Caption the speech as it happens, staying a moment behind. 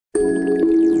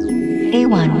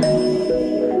A1.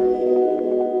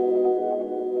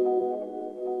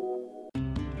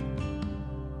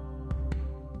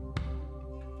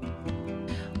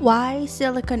 Why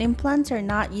silicone implants are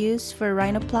not used for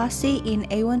rhinoplasty in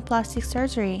A1 plastic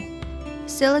surgery?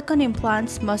 Silicone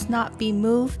implants must not be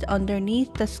moved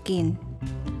underneath the skin.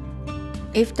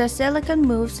 If the silicone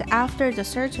moves after the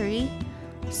surgery,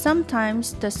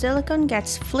 sometimes the silicone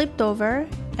gets flipped over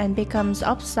and becomes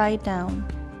upside down.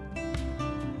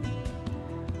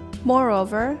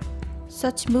 Moreover,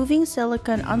 such moving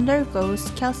silicone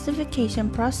undergoes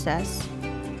calcification process.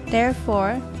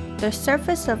 Therefore, the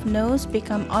surface of nose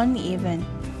become uneven.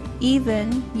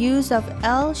 Even use of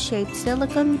L-shaped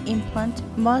silicone implant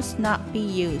must not be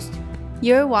used.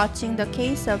 You're watching the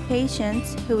case of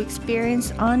patients who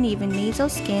experience uneven nasal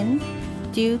skin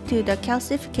due to the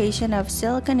calcification of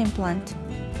silicone implant.